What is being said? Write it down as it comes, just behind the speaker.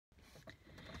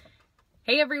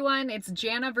Hey everyone, it's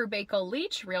Jana Verbakel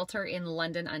Leach, Realtor in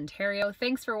London, Ontario.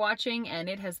 Thanks for watching, and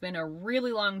it has been a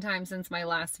really long time since my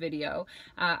last video.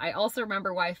 I also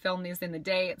remember why I filmed these in the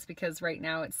day. It's because right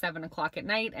now it's 7 o'clock at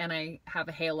night and I have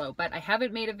a halo, but I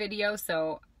haven't made a video,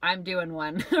 so I'm doing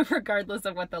one regardless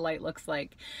of what the light looks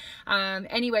like.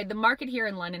 Anyway, the market here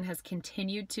in London has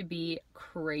continued to be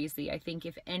crazy. I think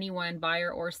if anyone,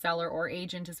 buyer or seller or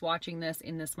agent, is watching this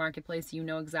in this marketplace, you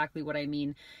know exactly what I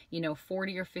mean.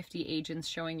 40 or 50 agents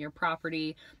showing your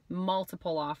property,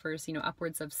 multiple offers,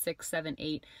 upwards of 6, 7,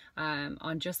 8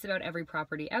 on just about every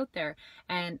property out there.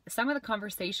 And some of the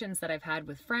conversations that I've had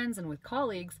with friends and with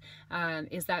colleagues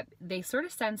is that they sort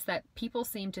of sense that people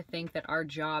seem to think that our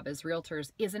job as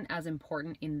realtors isn't as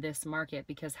important in this market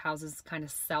because houses kind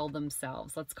of sell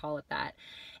themselves, let's call it that.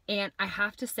 And I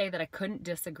have to say that I couldn't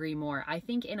disagree more. I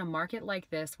think in a market like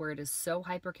this where it is so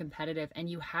hyper competitive and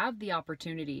you have the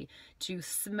opportunity to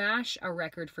smash a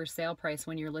record for sale price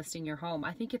when you're listing your home,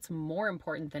 I think it's more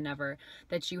important than ever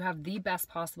that you have the best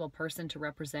possible person to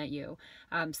represent you.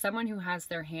 Someone who has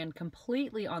their hand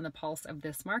completely on the pulse of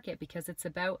this market, because it's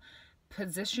about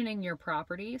positioning your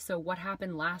property. So what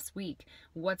happened last week,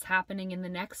 what's happening in the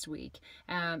next week,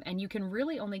 and you can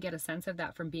really only get a sense of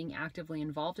that from being actively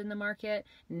involved in the market,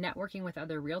 networking with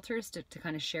other realtors to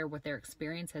kind of share what their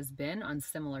experience has been on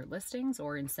similar listings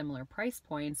or in similar price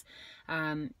points.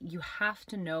 You have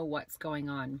to know what's going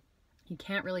on. You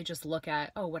can't really just look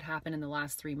at, oh, what happened in the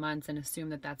last 3 months and assume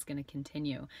that that's going to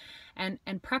continue. And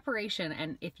preparation,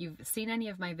 and if you've seen any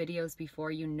of my videos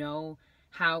before, you know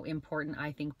how important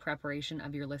I think preparation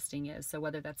of your listing is. So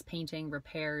whether that's painting,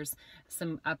 repairs,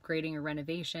 some upgrading or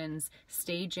renovations,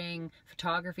 staging,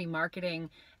 photography, marketing,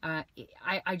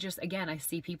 I just, again, I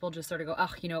see people just sort of go,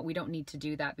 oh, we don't need to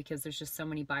do that because there's just so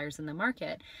many buyers in the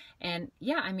market. And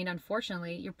yeah, I mean,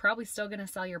 unfortunately, you're probably still going to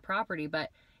sell your property,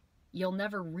 but you'll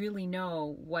never really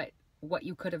know what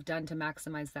you could have done to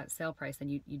maximize that sale price,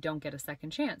 and you don't get a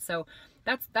second chance. So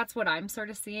that's what I'm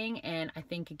sort of seeing. And I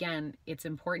think, again, it's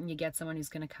important you get someone who's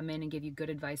going to come in and give you good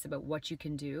advice about what you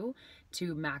can do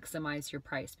to maximize your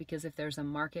price, because if there's a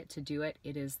market to do it,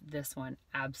 it is this one.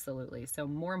 Absolutely. So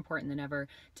more important than ever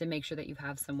to make sure that you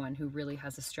have someone who really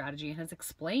has a strategy and has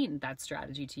explained that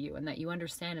strategy to you, and that you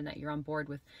understand and that you're on board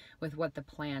with what the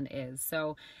plan is.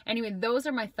 So anyway, those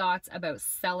are my thoughts about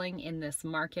selling in this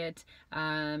market.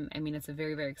 I mean, it's a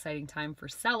very, very exciting time for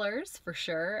sellers, for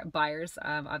sure. Buyers,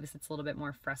 obviously it's a little bit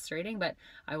more frustrating, but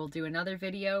I will do another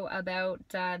video about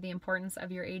the importance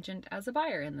of your agent as a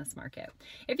buyer in this market.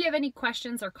 If you have any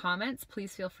questions or comments,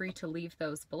 please feel free to leave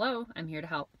those below. I'm here to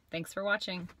help. Thanks for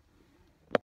watching.